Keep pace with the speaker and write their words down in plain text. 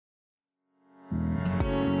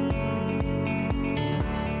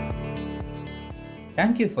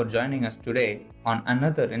Thank you for joining us today on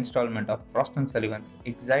another installment of Frost & Sullivan's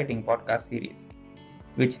exciting podcast series,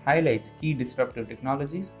 which highlights key disruptive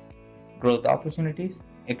technologies, growth opportunities,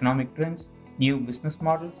 economic trends, new business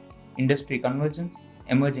models, industry convergence,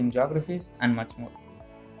 emerging geographies, and much more.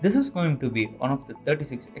 This is going to be one of the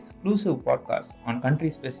 36 exclusive podcasts on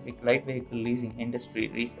country-specific light vehicle leasing industry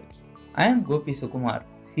research. I am Gopi Sukumar,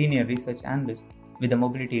 Senior Research Analyst with the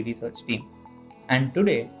Mobility Research team, and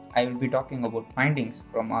today I will be talking about findings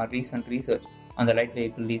from our recent research on the light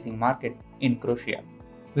vehicle leasing market in Croatia,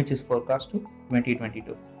 which is forecast to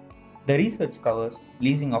 2022. The research covers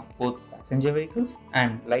leasing of both passenger vehicles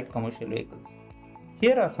and light commercial vehicles.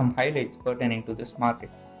 Here are some highlights pertaining to this market.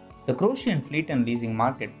 The Croatian fleet and leasing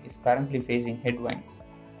market is currently facing headwinds.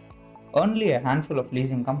 Only a handful of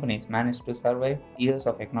leasing companies managed to survive years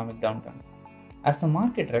of economic downturn. As the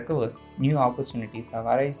market recovers, new opportunities have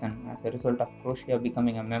arisen as a result of Croatia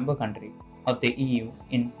becoming a member country of the EU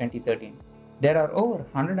in 2013. There are over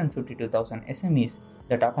 152,000 SMEs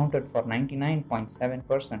that accounted for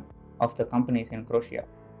 99.7% of the companies in Croatia.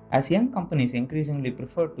 As young companies increasingly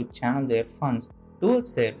prefer to channel their funds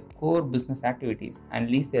towards their core business activities and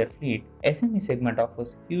lease their fleet, SME segment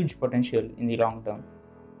offers huge potential in the long term.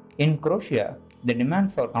 In Croatia, the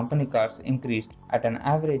demand for company cars increased at an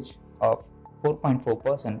average of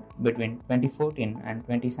 4.4% between 2014 and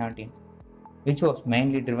 2017, which was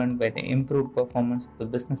mainly driven by the improved performance of the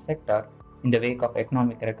business sector in the wake of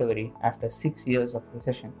economic recovery after 6 years of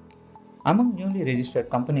recession. Among newly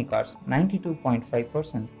registered company cars,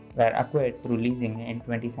 92.5% were acquired through leasing in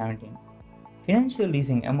 2017. Financial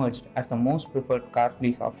leasing emerged as the most preferred car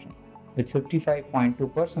lease option, with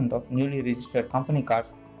 55.2% of newly registered company cars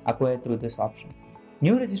acquired through this option.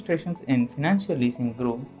 New registrations in financial leasing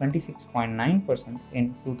grew 26.9%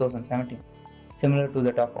 in 2017, similar to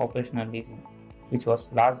that of operational leasing, which was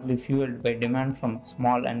largely fueled by demand from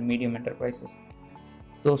small and medium enterprises,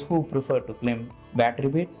 those who prefer to claim VAT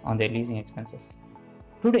rebates on their leasing expenses.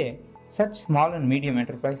 Today, such small and medium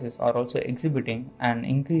enterprises are also exhibiting an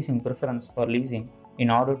increasing preference for leasing in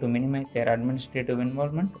order to minimize their administrative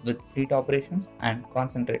involvement with fleet operations and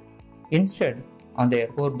concentrate instead on their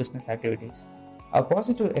core business activities. A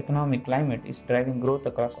positive economic climate is driving growth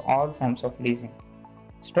across all forms of leasing.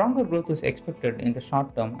 Stronger growth is expected in the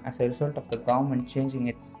short term as a result of the government changing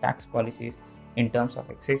its tax policies in terms of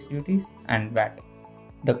excise duties and VAT.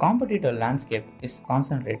 The competitor landscape is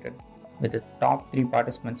concentrated, with the top 3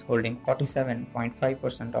 participants holding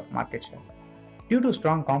 47.5% of market share. Due to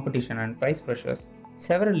strong competition and price pressures,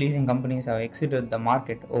 several leasing companies have exited the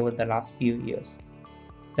market over the last few years.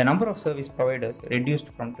 The number of service providers reduced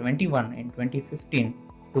from 21 in 2015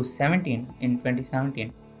 to 17 in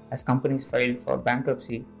 2017 as companies filed for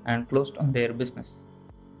bankruptcy and closed on their business.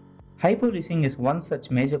 Hypoleasing is one such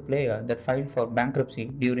major player that filed for bankruptcy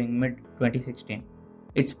during mid-2016.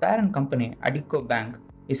 Its parent company, Addiko Bank,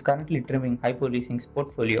 is currently trimming Hypoleasing's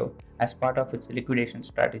portfolio as part of its liquidation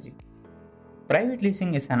strategy. Private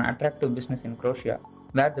leasing is an attractive business in Croatia,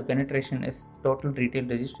 where the penetration is total retail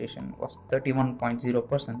registration was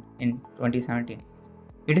 31.0% in 2017.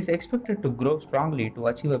 It is expected to grow strongly to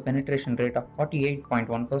achieve a penetration rate of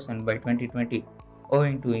 48.1% by 2020,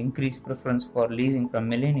 owing to increased preference for leasing from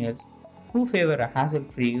millennials who favor a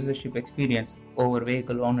hassle-free usership experience over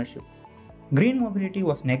vehicle ownership. Green mobility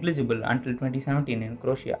was negligible until 2017 in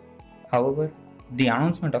Croatia. However, the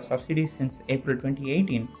announcement of subsidies since April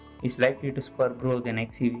 2018 is likely to spur growth in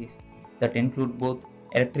xEVs that include both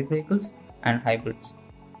electric vehicles and hybrids.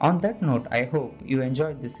 On that note, I hope you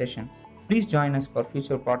enjoyed this session. Please join us for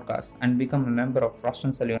future podcasts and become a member of Frost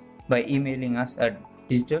 & Sullivan by emailing us at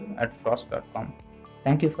digital@frost.com.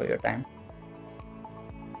 Thank you for your time.